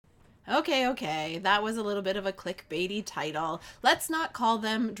Okay. That was a little bit of a clickbaity title. Let's not call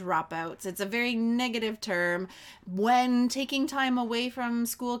them dropouts. It's a very negative term when taking time away from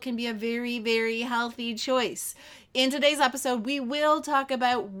school can be a very, very healthy choice. In today's episode, we will talk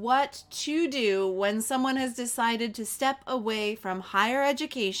about what to do when someone has decided to step away from higher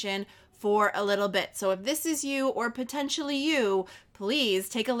education for a little bit. So if this is you or potentially you, please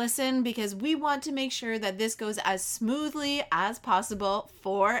take a listen because we want to make sure that this goes as smoothly as possible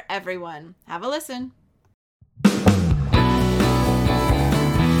for everyone. Have a listen.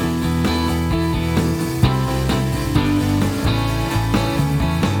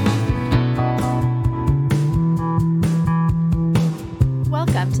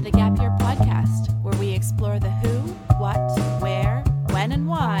 Welcome to the Gap Year Podcast, where we explore the who, what, where, when, and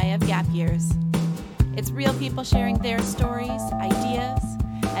why of gap years. It's real people sharing their stories, ideas,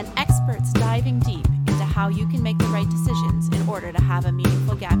 and experts diving deep into how you can make the right decisions in order to have a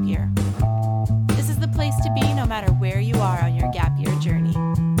meaningful gap year. This is the place to be no matter where you are on your gap year journey.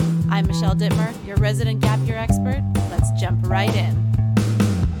 I'm Michelle Dittmer, your resident gap year expert. Let's jump right in.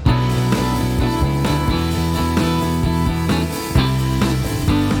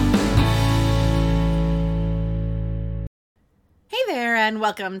 Hey there, and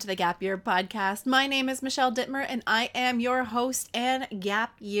welcome to the Gap Year Podcast. My name is Michelle Dittmer, and I am your host and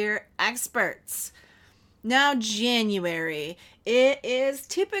Gap Year experts. Now, January, it is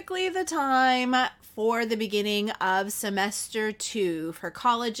typically the time for the beginning of semester 2 for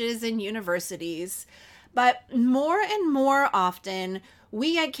colleges and universities, but more and more often,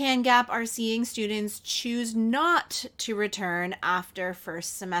 we at CanGap are seeing students choose not to return after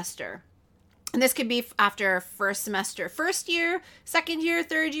first semester. And this could be after first semester, first year, second year,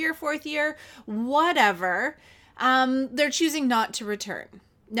 third year, fourth year, whatever. They're choosing not to return.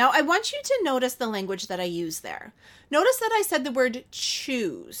 Now, I want you to notice the language that I use there. Notice that I said the word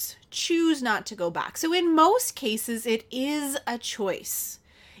choose not to go back. So in most cases, it is a choice.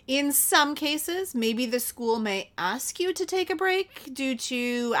 In some cases, maybe the school may ask you to take a break due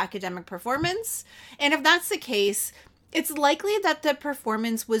to academic performance. And if that's the case, it's likely that the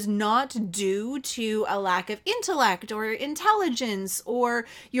performance was not due to a lack of intellect or intelligence or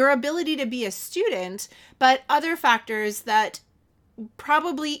your ability to be a student, but other factors that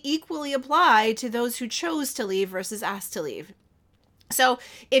probably equally apply to those who chose to leave versus asked to leave. So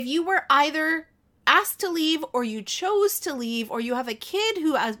if you were either asked to leave or you chose to leave, or you have a kid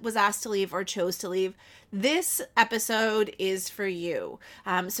who was asked to leave or chose to leave, this episode is for you.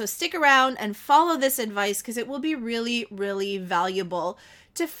 So stick around and follow this advice because it will be really, really valuable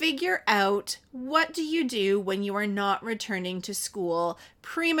to figure out what do you do when you are not returning to school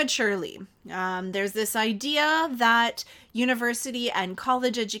prematurely. There's this idea that university and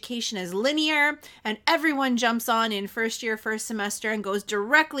college education is linear and everyone jumps on in first year, first semester and goes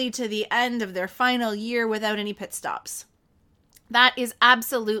directly to the end of their final year without any pit stops. That is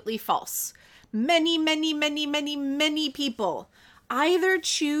absolutely false. Many people either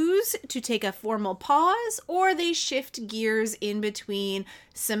choose to take a formal pause or they shift gears in between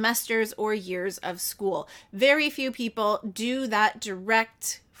semesters or years of school. Very few people do that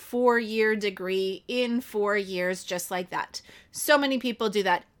direct 4-year degree in 4 years just like that. So many people do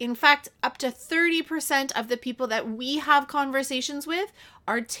that. In fact, up to 30% of the people that we have conversations with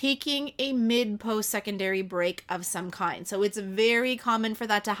are taking a mid-post-secondary break of some kind. So it's very common for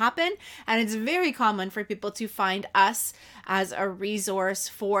that to happen, and it's very common for people to find us as a resource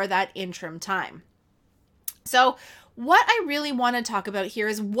for that interim time. So what I really want to talk about here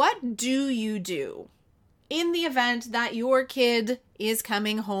is, what do you do in the event that your kid is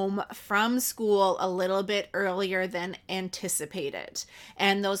coming home from school a little bit earlier than anticipated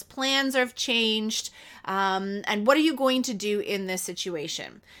and those plans have changed? And what are you going to do in this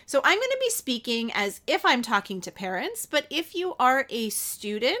situation? So I'm going to be speaking as if I'm talking to parents, but if you are a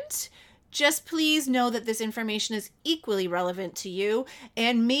student, just please know that this information is equally relevant to you,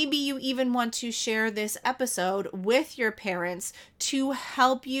 and maybe you even want to share this episode with your parents to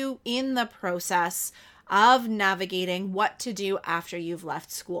help you in the process of navigating what to do after you've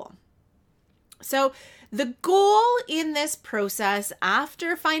left school. So the goal in this process,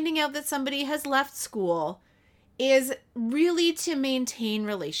 after finding out that somebody has left school, is really to maintain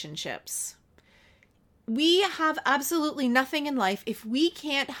relationships. We have absolutely nothing in life if we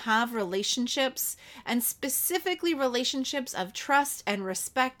can't have relationships, and specifically relationships of trust and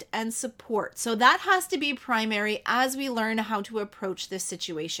respect and support. So that has to be primary as we learn how to approach this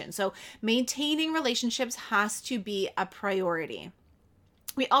situation. So maintaining relationships has to be a priority.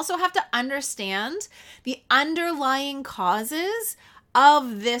 We also have to understand the underlying causes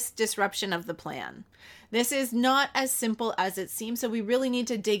of this disruption of the plan. This is not as simple as it seems, so we really need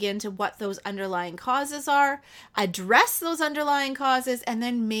to dig into what those underlying causes are, address those underlying causes, and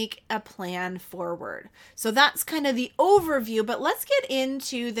then make a plan forward. So that's kind of the overview, but let's get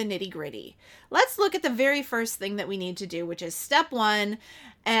into the nitty-gritty. Let's look at the very first thing that we need to do, which is step 1.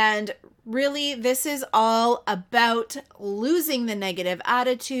 And really, this is all about losing the negative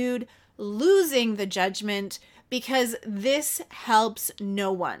attitude, losing the judgment, because this helps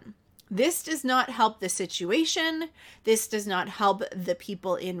no one. This does not help the situation. This does not help the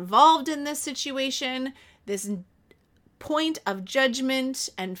people involved in this situation. This point of judgment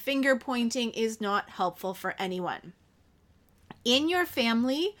and finger pointing is not helpful for anyone. In your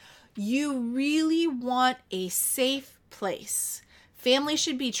family, you really want a safe place. Family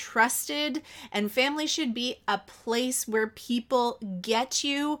should be trusted, and family should be a place where people get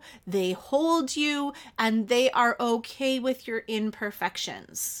you, they hold you, and they are okay with your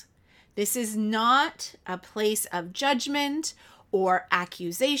imperfections. This is not a place of judgment or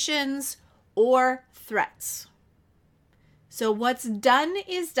accusations or threats. So what's done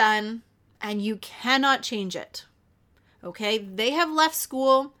is done, and you cannot change it. Okay? They have left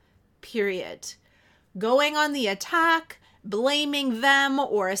school, period. Going on the attack, blaming them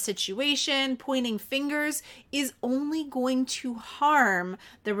or a situation, pointing fingers is only going to harm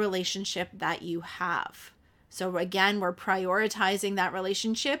the relationship that you have. So again, we're prioritizing that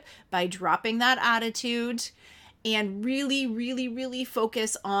relationship by dropping that attitude and really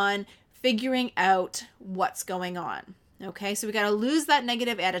focus on figuring out what's going on. Okay, so we got to lose that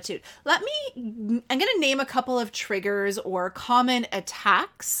negative attitude. I'm going to name a couple of triggers or common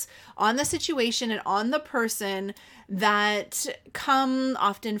attacks on the situation and on the person that come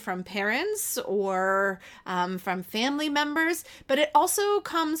often from parents or from family members, but it also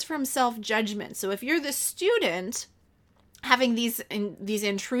comes from self-judgment. So if you're the student having these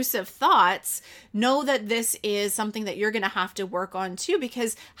intrusive thoughts, know that this is something that you're going to have to work on too,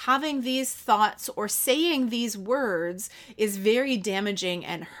 because having these thoughts or saying these words is very damaging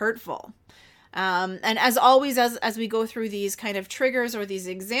and hurtful. And as always, as we go through these kind of triggers or these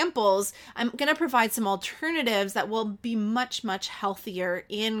examples, I'm going to provide some alternatives that will be much healthier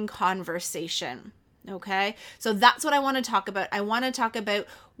in conversation. Okay, so that's what I want to talk about. I want to talk about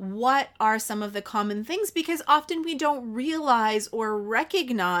what are some of the common things, because often we don't realize or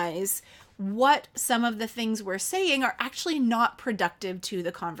recognize what some of the things we're saying are actually not productive to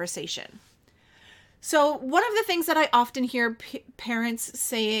the conversation. So one of the things that I often hear parents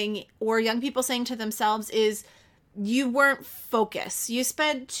saying or young people saying to themselves is, you weren't focused. You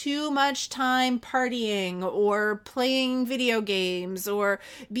spent too much time partying or playing video games or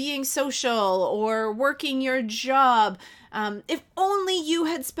being social or working your job. If only you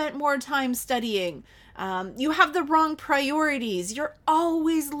had spent more time studying. You have the wrong priorities. You're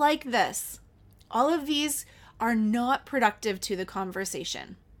always like this. All of these are not productive to the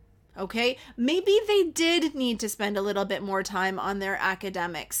conversation. Okay? Maybe they did need to spend a little bit more time on their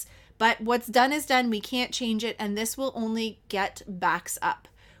academics. But what's done is done. We can't change it, and this will only get backs up.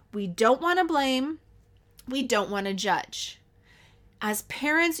 We don't want to blame. We don't want to judge. As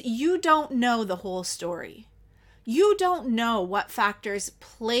parents, you don't know the whole story. You don't know what factors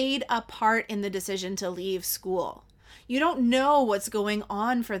played a part in the decision to leave school. You don't know what's going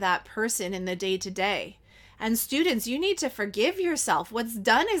on for that person in the day-to-day. And students, you need to forgive yourself. What's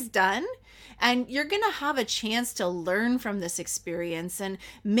done is done. And you're going to have a chance to learn from this experience and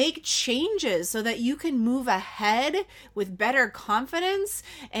make changes so that you can move ahead with better confidence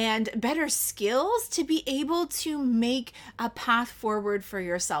and better skills to be able to make a path forward for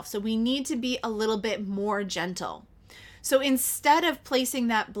yourself. So we need to be a little bit more gentle. So instead of placing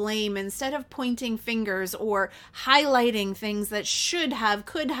that blame, instead of pointing fingers or highlighting things that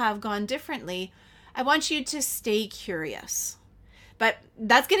could have gone differently, I want you to stay curious. But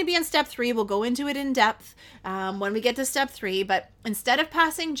that's going to be in step 3. We'll go into it in depth when we get to step 3. But instead of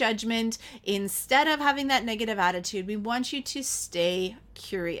passing judgment, instead of having that negative attitude, we want you to stay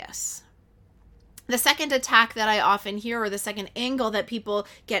curious. The second attack that I often hear, or the second angle that people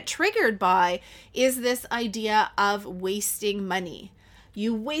get triggered by, is this idea of wasting money.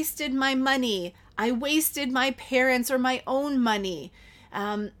 You wasted my money. I wasted my parents' or my own money.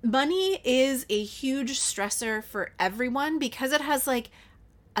 Money is a huge stressor for everyone because it has like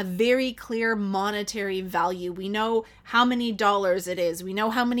a very clear monetary value. We know how many dollars it is. We know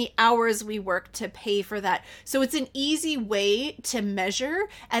how many hours we work to pay for that. So it's an easy way to measure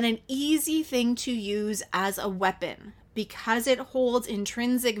and an easy thing to use as a weapon because it holds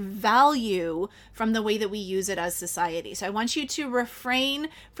intrinsic value from the way that we use it as society. So I want you to refrain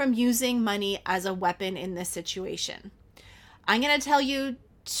from using money as a weapon in this situation. I'm going to tell you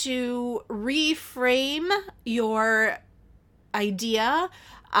to reframe your idea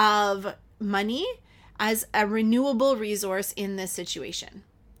of money as a renewable resource in this situation.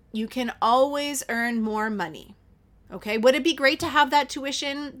 You can always earn more money. Okay, would it be great to have that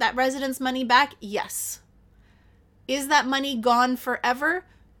tuition, that residence money back? Yes. Is that money gone forever?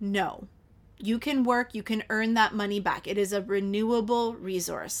 No. You can work, you can earn that money back. It is a renewable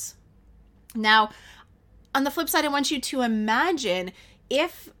resource. Now, on the flip side, I want you to imagine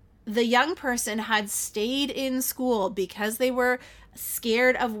if the young person had stayed in school because they were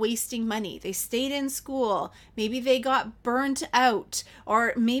scared of wasting money. They stayed in school. Maybe they got burnt out,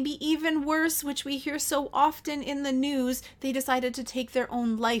 or maybe even worse, which we hear so often in the news, they decided to take their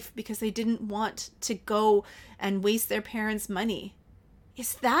own life because they didn't want to go and waste their parents' money.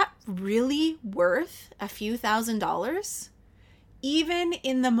 Is that really worth a few $1,000s? Even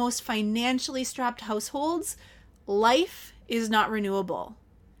in the most financially strapped households, life is not renewable.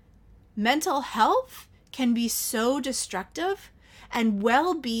 Mental health can be so destructive, and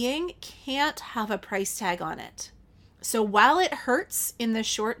well-being can't have a price tag on it. So while it hurts in the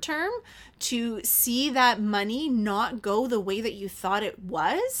short term to see that money not go the way that you thought it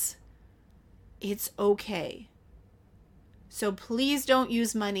was, it's okay. So please don't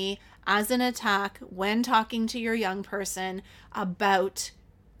use money as an attack when talking to your young person about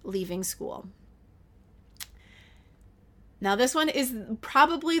leaving school. Now, this one is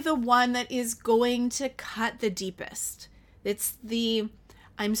probably the one that is going to cut the deepest. It's the,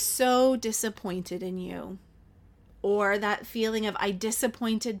 I'm so disappointed in you, or that feeling of, I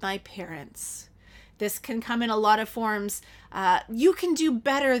disappointed my parents. This can come in a lot of forms. You can do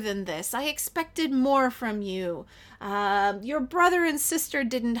better than this. I expected more from you. Your brother and sister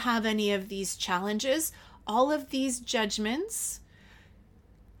didn't have any of these challenges. All of these judgments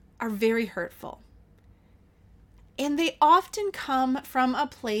are very hurtful. And they often come from a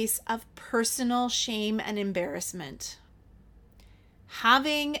place of personal shame and embarrassment.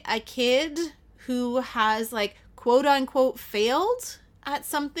 Having a kid who has, like, quote unquote failed at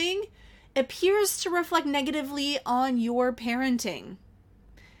something appears to reflect negatively on your parenting.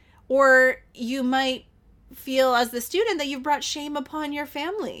 Or you might feel as the student that you've brought shame upon your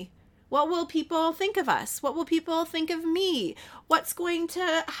family. What will people think of us? What will people think of me? What's going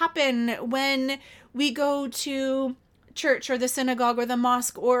to happen when we go to church or the synagogue or the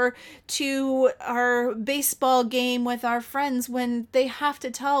mosque or to our baseball game with our friends when they have to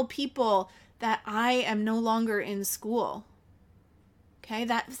tell people that I am no longer in school? Okay,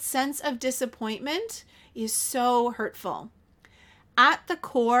 that sense of disappointment is so hurtful. At the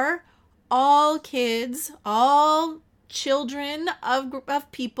core, all kids, all children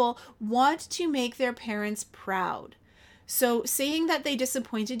of people want to make their parents proud. So saying that they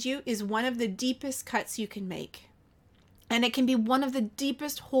disappointed you is one of the deepest cuts you can make. And it can be one of the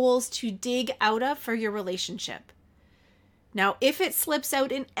deepest holes to dig out of for your relationship. Now, if it slips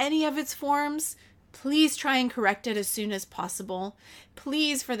out in any of its forms, please try and correct it as soon as possible.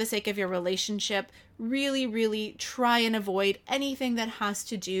 Please, for the sake of your relationship, really, really try and avoid anything that has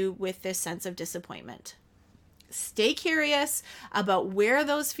to do with this sense of disappointment. Stay curious about where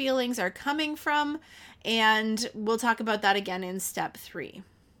those feelings are coming from, and we'll talk about that again in step 3.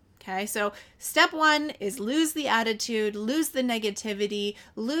 Okay, so step 1 is lose the attitude, lose the negativity,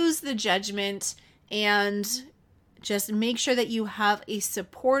 lose the judgment, and just make sure that you have a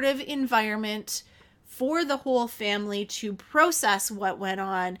supportive environment for the whole family to process what went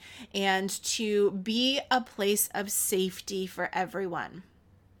on and to be a place of safety for everyone.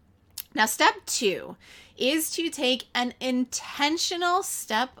 Now, step 2 is to take an intentional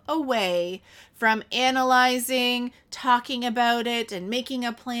step away from analyzing, talking about it, and making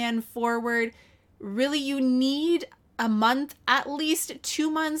a plan forward. Really, you need a month, at least 2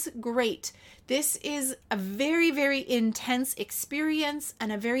 months, great. This is a very, very intense experience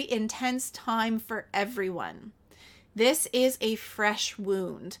and a very intense time for everyone. This is a fresh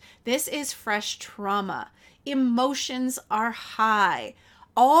wound. This is fresh trauma. Emotions are high.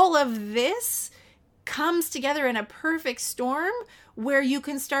 All of this comes together in a perfect storm where you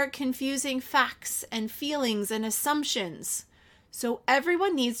can start confusing facts and feelings and assumptions. So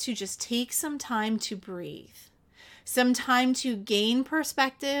everyone needs to just take some time to breathe, some time to gain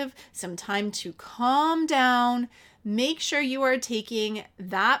perspective, some time to calm down. Make sure you are taking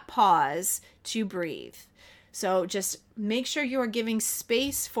that pause to breathe. So just make sure you are giving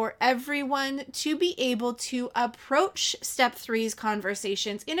space for everyone to be able to approach step 3's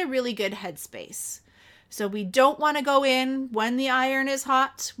conversations in a really good headspace. So we don't want to go in when the iron is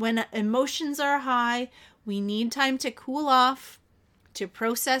hot, when emotions are high. We need time to cool off, to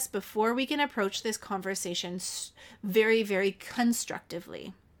process before we can approach this conversation very, very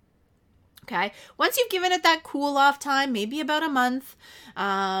constructively. Okay. Once you've given it that cool off time, maybe about a month,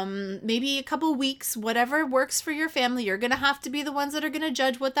 maybe a couple weeks, whatever works for your family, you're going to have to be the ones that are going to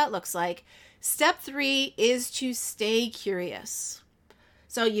judge what that looks like. Step 3 is to stay curious.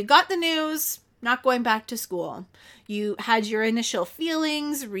 So you got the news, not going back to school. You had your initial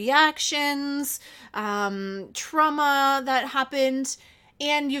feelings, reactions, trauma that happened,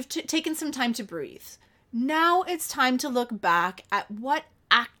 and you've taken some time to breathe. Now it's time to look back at what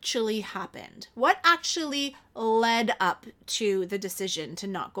actually happened. What actually led up to the decision to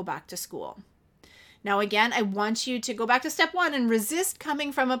not go back to school? Now, again, I want you to go back to step 1 and resist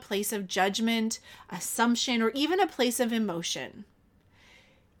coming from a place of judgment, assumption, or even a place of emotion.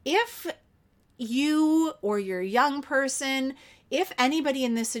 If you or your young person, if anybody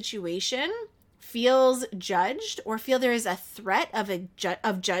in this situation feels judged or feel there is a threat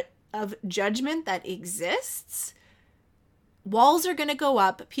of judgment that exists, walls are going to go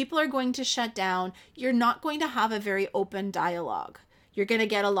up. People are going to shut down. You're not going to have a very open dialogue. You're going to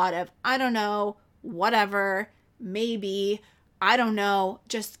get a lot of, I don't know, whatever, maybe, I don't know,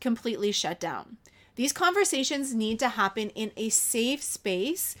 just completely shut down. These conversations need to happen in a safe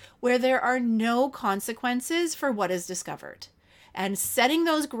space where there are no consequences for what is discovered. And setting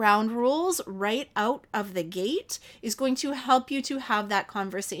those ground rules right out of the gate is going to help you to have that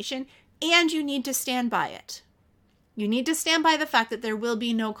conversation, and you need to stand by it. You need to stand by the fact that there will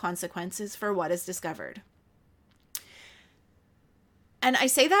be no consequences for what is discovered. And I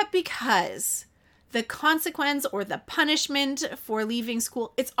say that because the consequence or the punishment for leaving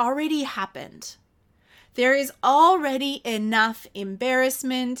school, it's already happened. There is already enough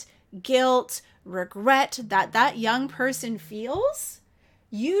embarrassment, guilt, regret that young person feels.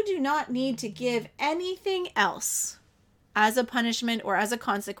 You do not need to give anything else as a punishment or as a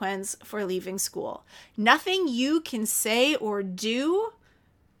consequence for leaving school. Nothing you can say or do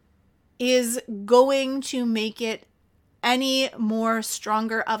is going to make it any more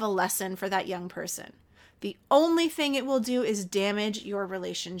stronger of a lesson for that young person. The only thing it will do is damage your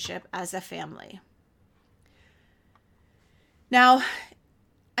relationship as a family. Now,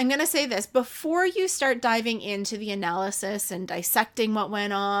 I'm going to say this, before you start diving into the analysis and dissecting what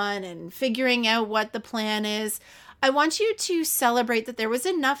went on and figuring out what the plan is, I want you to celebrate that there was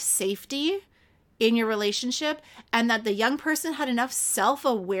enough safety in your relationship and that the young person had enough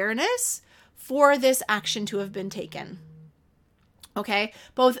self-awareness for this action to have been taken. Okay?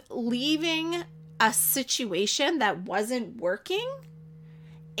 Both leaving a situation that wasn't working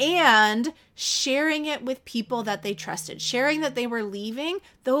and sharing it with people that they trusted, sharing that they were leaving,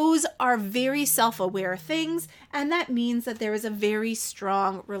 those are very self-aware things, and that means that there is a very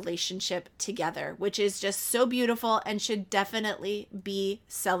strong relationship together, which is just so beautiful and should definitely be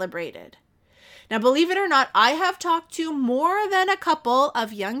celebrated. Now, believe it or not, I have talked to more than a couple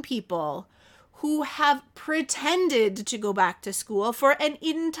of young people who have pretended to go back to school for an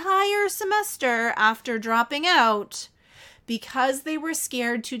entire semester after dropping out because they were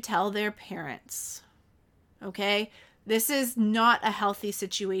scared to tell their parents. Okay? This is not a healthy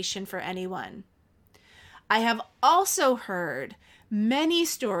situation for anyone. I have also heard many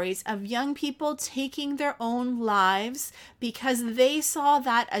stories of young people taking their own lives because they saw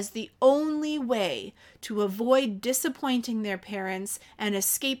that as the only way to avoid disappointing their parents and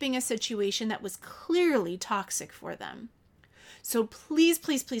escaping a situation that was clearly toxic for them. So please,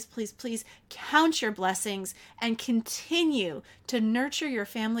 please, please, please, please count your blessings and continue to nurture your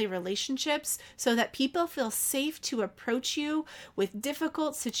family relationships so that people feel safe to approach you with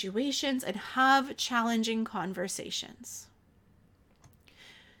difficult situations and have challenging conversations.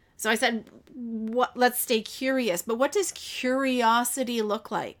 So I said, let's stay curious, but what does curiosity look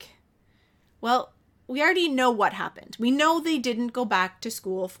like? Well, we already know what happened. We know they didn't go back to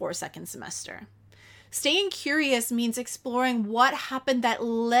school for second semester. Staying curious means exploring what happened that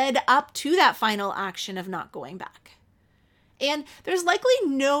led up to that final action of not going back. And there's likely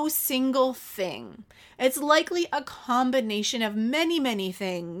no single thing. It's likely a combination of many, many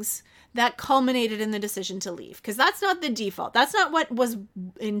things that culminated in the decision to leave. Because that's not the default. That's not what was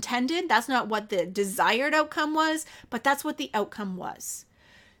intended. That's not what the desired outcome was, but that's what the outcome was.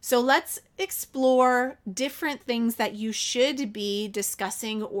 So let's explore different things that you should be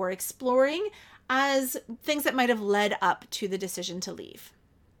discussing or exploring as things that might have led up to the decision to leave.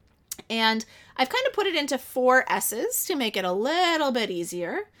 And I've kind of put it into 4 S's to make it a little bit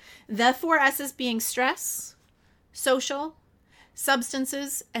easier. The 4 S's being stress, social,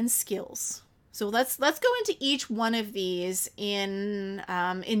 substances, and skills. So let's go into each one of these in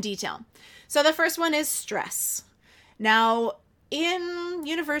detail. So the first one is stress. Now, in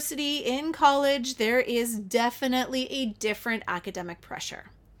university, in college, there is definitely a different academic pressure.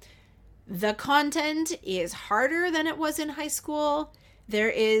 The content is harder than it was in high school. There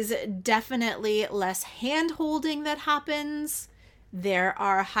is definitely less hand-holding that happens. There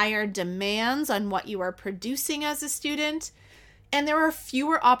are higher demands on what you are producing as a student. And there are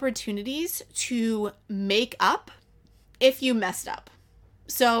fewer opportunities to make up if you messed up.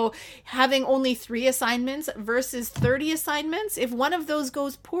 So having only 3 assignments versus 30 assignments, if one of those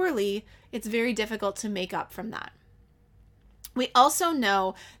goes poorly, it's very difficult to make up from that. We also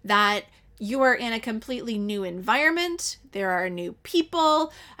know that you are in a completely new environment. There are new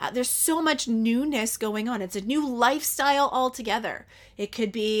people. There's so much newness going on. It's a new lifestyle altogether. It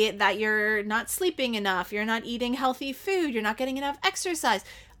could be that you're not sleeping enough. You're not eating healthy food. You're not getting enough exercise.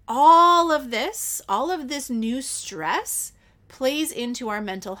 All of this new stress plays into our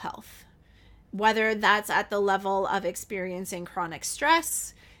mental health, whether that's at the level of experiencing chronic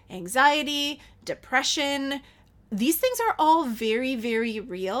stress, anxiety, depression. These things are all very, very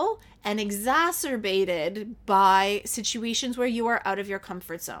real and exacerbated by situations where you are out of your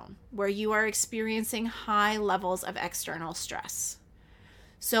comfort zone, where you are experiencing high levels of external stress.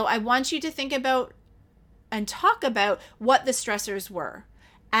 So I want you to think about and talk about what the stressors were,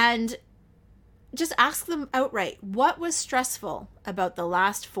 and just ask them outright, what was stressful about the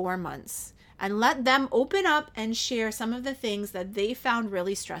last 4 months? And let them open up and share some of the things that they found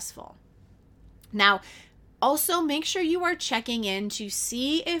really stressful. Now, also make sure you are checking in to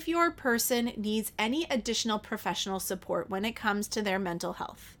see if your person needs any additional professional support when it comes to their mental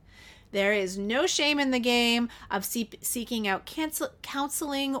health. There is no shame in the game of seeking out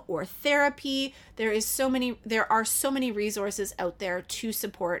counseling or therapy. There are so many resources out there to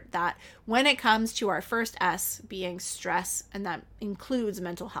support that when it comes to our first S being stress, and that includes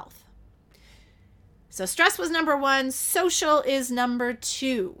mental health. So stress was number 1. Social is number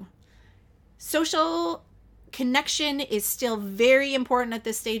 2. Social connection is still very important at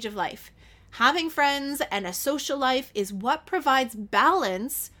this stage of life. Having friends and a social life is what provides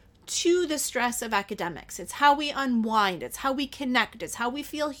balance to the stress of academics. It's how we unwind. It's how we connect. It's how we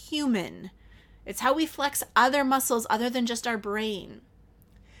feel human. It's how we flex other muscles other than just our brain.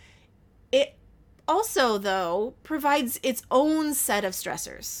 It also, though, provides its own set of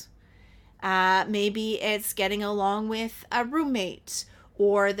stressors. Maybe it's getting along with a roommate,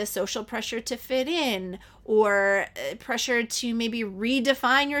 or the social pressure to fit in, or pressure to maybe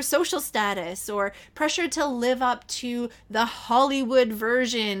redefine your social status, or pressure to live up to the Hollywood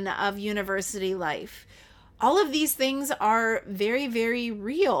version of university life. All of these things are very, very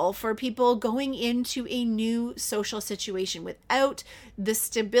real for people going into a new social situation without the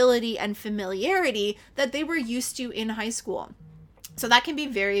stability and familiarity that they were used to in high school. So that can be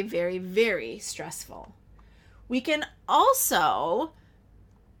very, very, very stressful. We can also,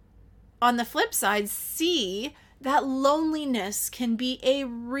 on the flip side, see that loneliness can be a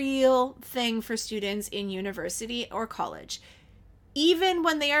real thing for students in university or college. Even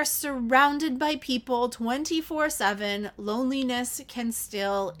when they are surrounded by people 24/7, loneliness can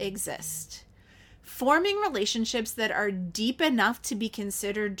still exist. Forming relationships that are deep enough to be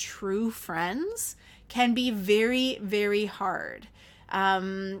considered true friends can be very, very hard.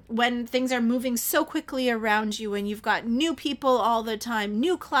 When things are moving so quickly around you and you've got new people all the time,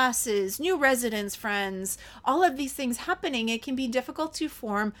 new classes, new residence friends, all of these things happening, it can be difficult to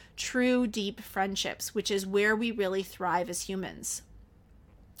form true, deep friendships, which is where we really thrive as humans.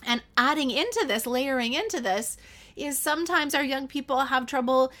 And layering into this, is sometimes our young people have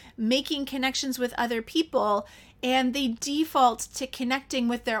trouble making connections with other people, and they default to connecting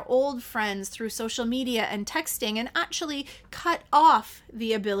with their old friends through social media and texting, and actually cut off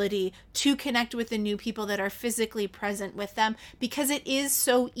the ability to connect with the new people that are physically present with them, because it is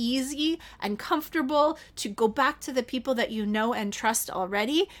so easy and comfortable to go back to the people that you know and trust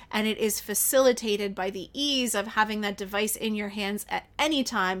already, and it is facilitated by the ease of having that device in your hands at any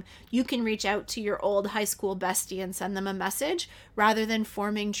time. You can reach out to your old high school bestie and send them a message, rather than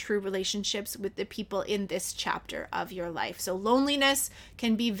forming true relationships with the people in this chapter of your life. So loneliness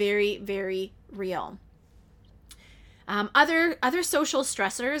can be very, very real. Other social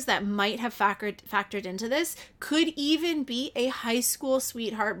stressors that might have factored into this could even be a high school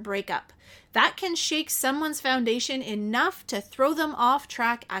sweetheart breakup. That can shake someone's foundation enough to throw them off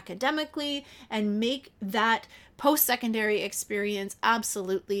track academically and make that post-secondary experience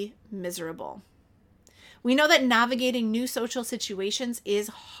absolutely miserable. We know that navigating new social situations is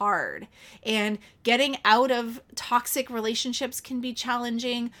hard, and getting out of toxic relationships can be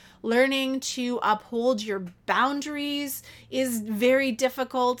challenging. Learning to uphold your boundaries is very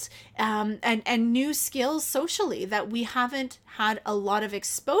difficult, and new skills socially that we haven't had a lot of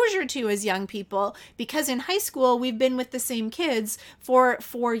exposure to as young people, because in high school we've been with the same kids for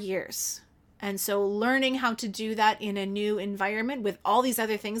 4 years. And so learning how to do that in a new environment with all these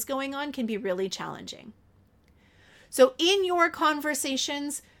other things going on can be really challenging. So in your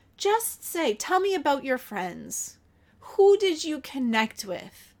conversations, just say, tell me about your friends. Who did you connect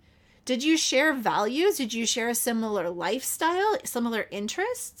with? Did you share values? Did you share a similar lifestyle, similar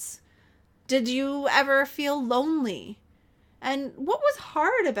interests? Did you ever feel lonely? And what was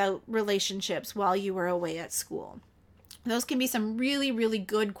hard about relationships while you were away at school? Those can be some really, really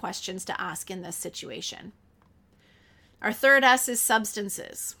good questions to ask in this situation. Our third S is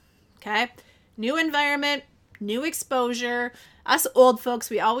substances. Okay? New environment, new exposure. Us old folks,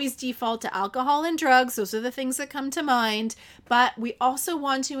 we always default to alcohol and drugs. Those are the things that come to mind. But we also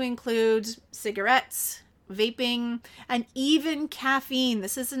want to include cigarettes, vaping, and even caffeine.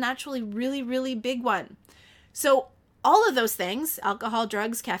 This is a naturally really, really big one. So all of those things, alcohol,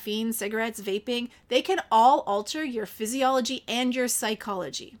 drugs, caffeine, cigarettes, vaping, they can all alter your physiology and your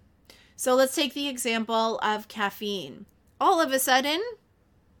psychology. So let's take the example of caffeine. All of a sudden,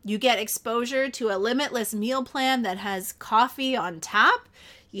 you get exposure to a limitless meal plan that has coffee on tap.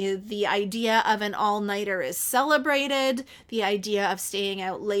 The idea of an all-nighter is celebrated. The idea of staying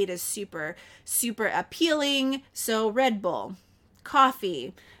out late is super, super appealing. So Red Bull,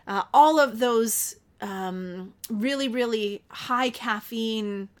 coffee, all of those really, really high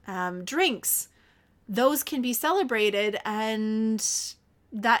caffeine drinks, those can be celebrated, and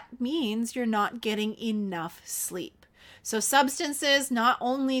that means you're not getting enough sleep. So substances, not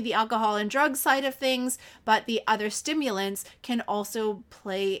only the alcohol and drug side of things, but the other stimulants can also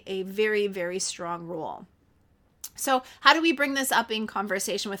play a very, very strong role. So how do we bring this up in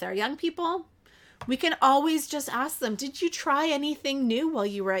conversation with our young people? We can always just ask them, did you try anything new while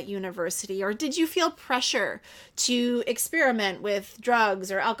you were at university? Or did you feel pressure to experiment with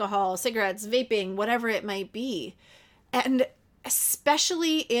drugs or alcohol, cigarettes, vaping, whatever it might be? And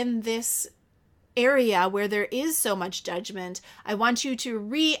especially in this area where there is so much judgment, I want you to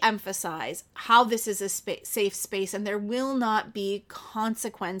re-emphasize how this is a safe space, and there will not be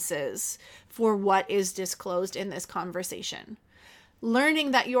consequences for what is disclosed in this conversation.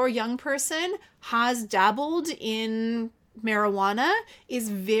 Learning that your young person has dabbled in marijuana is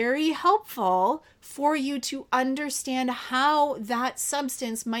very helpful for you to understand how that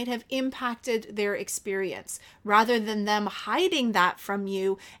substance might have impacted their experience, rather than them hiding that from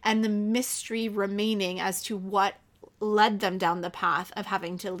you and the mystery remaining as to what led them down the path of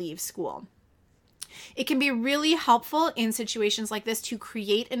having to leave school. It can be really helpful in situations like this to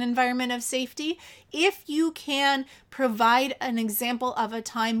create an environment of safety if you can provide an example of a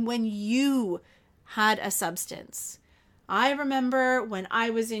time when you had a substance. I remember when I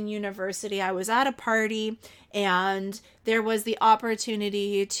was in university, I was at a party and there was the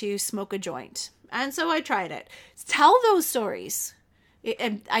opportunity to smoke a joint. And so I tried it. Tell those stories.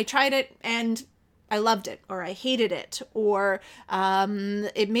 I tried it and I loved it, or I hated it, or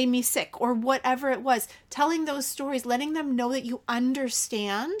it made me sick, or whatever it was. Telling those stories, letting them know that you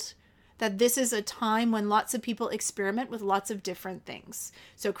understand that this is a time when lots of people experiment with lots of different things.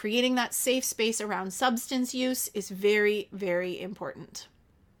 So creating that safe space around substance use is very, very important.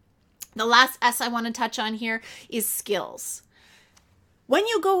 The last S I want to touch on here is skills. When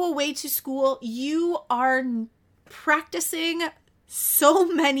you go away to school, you are practicing so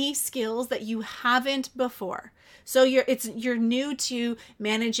many skills that you haven't before. So you're new to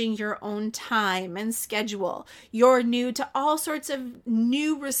managing your own time and schedule. You're new to all sorts of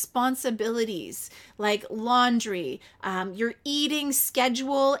new responsibilities like laundry, your eating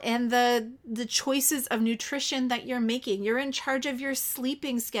schedule, and the choices of nutrition that you're making. You're in charge of your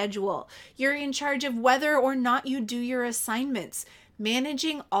sleeping schedule. You're in charge of whether or not you do your assignments.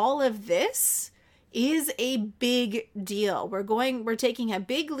 Managing all of this is a big deal. We're taking a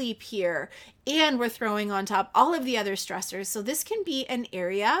big leap here, and we're throwing on top all of the other stressors. So this can be an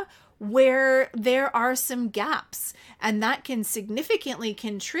area where there are some gaps, and that can significantly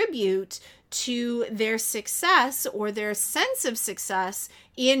contribute to their success or their sense of success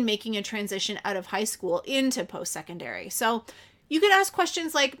in making a transition out of high school into post-secondary. So you could ask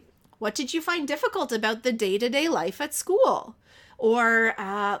questions like, what did you find difficult about the day-to-day life at school? Or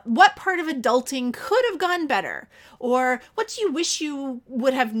what part of adulting could have gone better? Or what do you wish you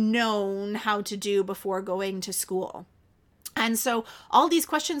would have known how to do before going to school? And so all these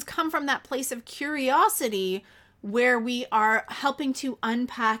questions come from that place of curiosity where we are helping to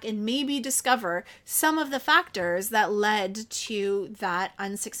unpack and maybe discover some of the factors that led to that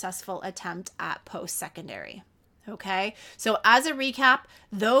unsuccessful attempt at post-secondary. Okay, so as a recap,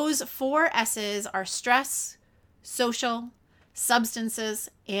 those 4 S's are stress, social, substances,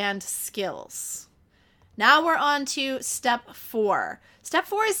 and skills. Now we're on to step 4. Step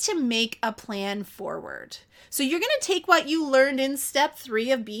 4 is to make a plan forward. So you're going to take what you learned in step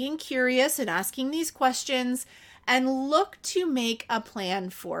 3 of being curious and asking these questions and look to make a plan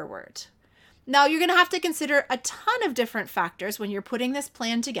forward. Now, you're going to have to consider a ton of different factors when you're putting this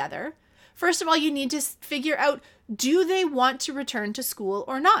plan together. First of all, you need to figure out, do they want to return to school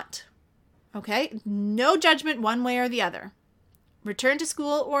or not? Okay, no judgment one way or the other. Return to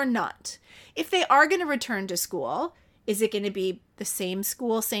school or not. If they are going to return to school, is it going to be the same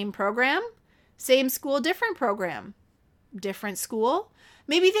school, same program? Same school, different program? Different school?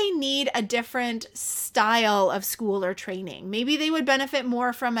 Maybe they need a different style of school or training. Maybe they would benefit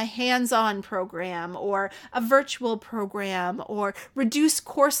more from a hands-on program or a virtual program or reduced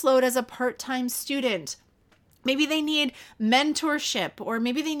course load as a part-time student. Maybe they need mentorship, or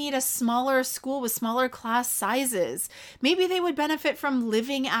maybe they need a smaller school with smaller class sizes. Maybe they would benefit from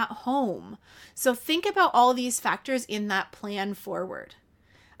living at home. So think about all these factors in that plan forward.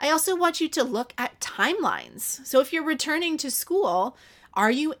 I also want you to look at timelines. So if you're returning to school, are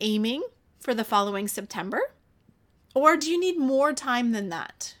you aiming for the following September? Or do you need more time than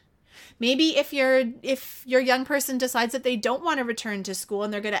that? Maybe if your young person decides that they don't want to return to school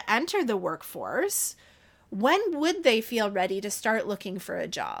and they're going to enter the workforce, when would they feel ready to start looking for a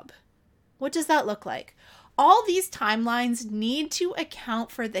job? What does that look like? All these timelines need to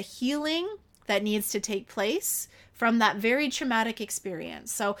account for the healing that needs to take place from that very traumatic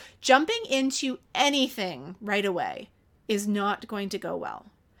experience. So jumping into anything right away is not going to go well.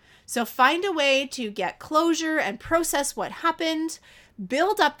 So find a way to get closure and process what happened.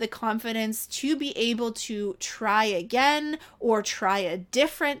 Build up the confidence to be able to try again or try a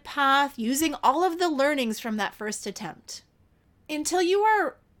different path using all of the learnings from that first attempt. Until you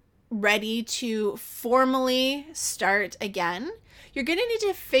are ready to formally start again, you're going to need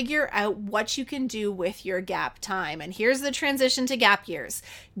to figure out what you can do with your gap time. And here's the transition to gap years.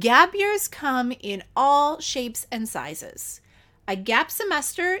 Gap years come in all shapes and sizes. A gap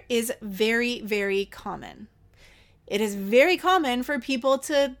semester is very, very common. It is very common for people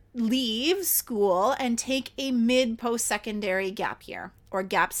to leave school and take a mid-post-secondary gap year or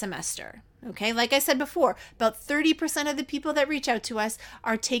gap semester. Okay, like I said before, about 30% of the people that reach out to us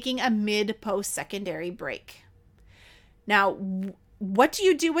are taking a mid-post-secondary break. Now, what do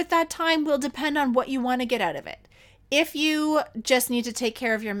you do with that time will depend on what you want to get out of it. If you just need to take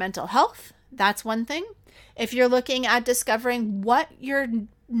care of your mental health, that's one thing. If you're looking at discovering what your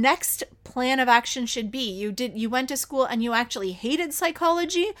next plan of action should be, you went to school and you actually hated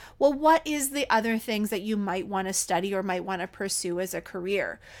psychology, well, what is the other things that you might want to study or might want to pursue as a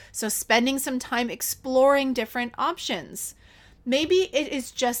career? So spending some time exploring different options. Maybe it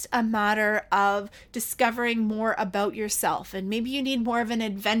is just a matter of discovering more about yourself, and maybe you need more of an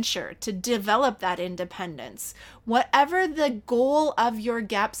adventure to develop that independence. Whatever the goal of your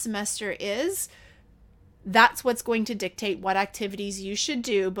gap semester is, that's what's going to dictate what activities you should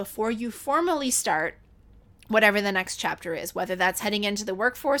do before you formally start whatever the next chapter is, whether that's heading into the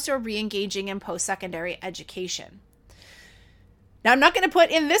workforce or re-engaging in post-secondary education. Now, I'm not going to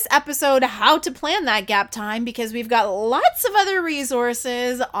put in this episode how to plan that gap time because we've got lots of other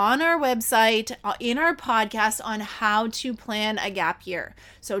resources on our website, in our podcast on how to plan a gap year.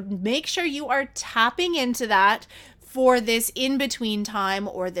 So make sure you are tapping into that for this in-between time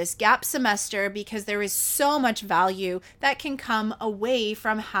or this gap semester, because there is so much value that can come away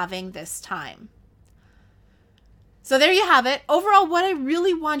from having this time. So there you have it. Overall, what I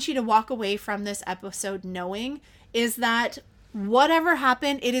really want you to walk away from this episode knowing is that whatever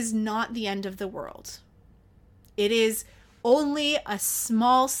happened, it is not the end of the world. It is only a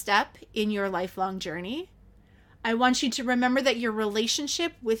small step in your lifelong journey. I want you to remember that your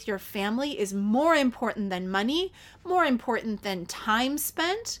relationship with your family is more important than money, more important than time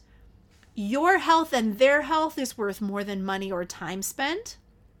spent. Your health and their health is worth more than money or time spent.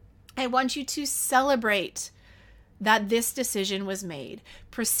 I want you to celebrate that this decision was made.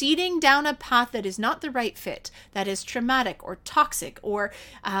 Proceeding down a path that is not the right fit, that is traumatic or toxic or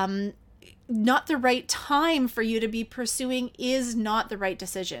not the right time for you to be pursuing is not the right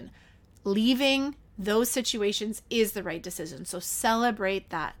decision. Leaving those situations is the right decision. So celebrate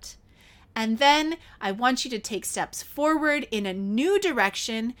that. And then I want you to take steps forward in a new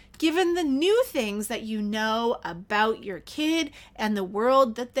direction, given the new things that you know about your kid and the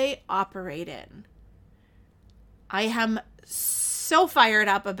world that they operate in. I am so fired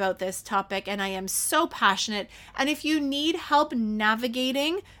up about this topic and I am so passionate. And if you need help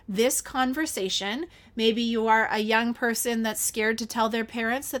navigating this conversation, maybe you are a young person that's scared to tell their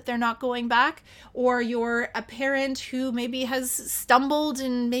parents that they're not going back, or you're a parent who maybe has stumbled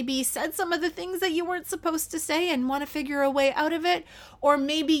and maybe said some of the things that you weren't supposed to say and want to figure a way out of it, or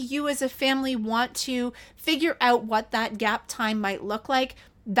maybe you as a family want to figure out what that gap time might look like.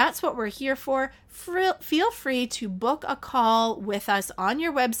 That's what we're here for. Feel free to book a call with us on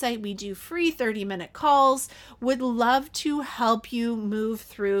your website. We do free 30-minute calls. Would love to help you move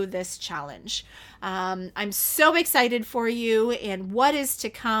through this challenge. I'm so excited for you and what is to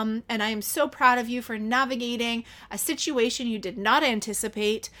come. And I am so proud of you for navigating a situation you did not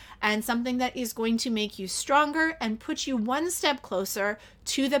anticipate and something that is going to make you stronger and put you one step closer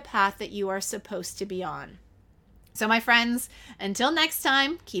to the path that you are supposed to be on. So my friends, until next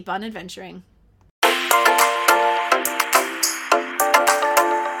time, keep on adventuring.